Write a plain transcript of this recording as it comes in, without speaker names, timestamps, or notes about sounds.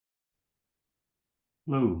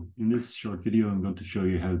Hello, in this short video, I'm going to show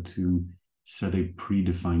you how to set a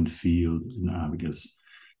predefined field in Abaqus.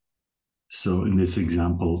 So in this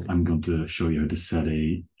example, I'm going to show you how to set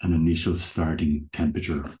an initial starting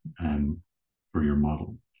temperature for your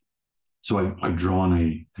model. So I've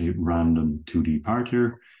drawn a random 2D part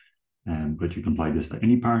here, but you can apply this to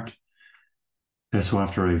any part. So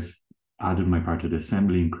after I've added my part to the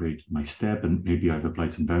assembly and created my step, and maybe I've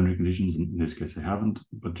applied some boundary conditions. In this case, I haven't,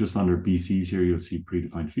 but just under BCs here, you'll see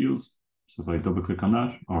predefined fields. So if I double click on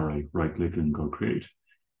that, or I right click and go create,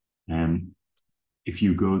 if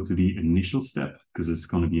you go to the initial step, because it's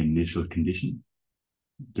going to be initial condition,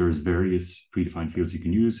 there's various predefined fields you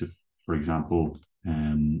can use. If, for example,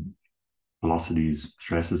 velocities,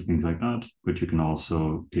 stresses, things like that, but you can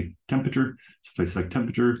also pick temperature. So if I select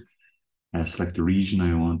temperature, select the region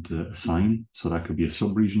I want to assign. So that could be a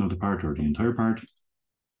sub-region of the part or the entire part.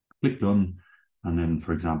 Click done. And then,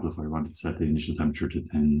 for example, if I wanted to set the initial temperature to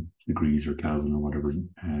 10 degrees or Kelvin or whatever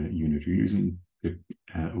unit you're using, click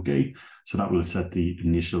OK. So that will set the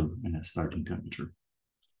initial starting temperature.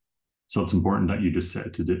 So it's important that you just set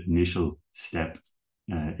it to the initial step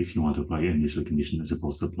if you want to apply an initial condition as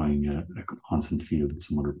opposed to applying a constant field at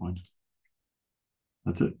some other point.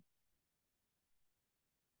 That's it.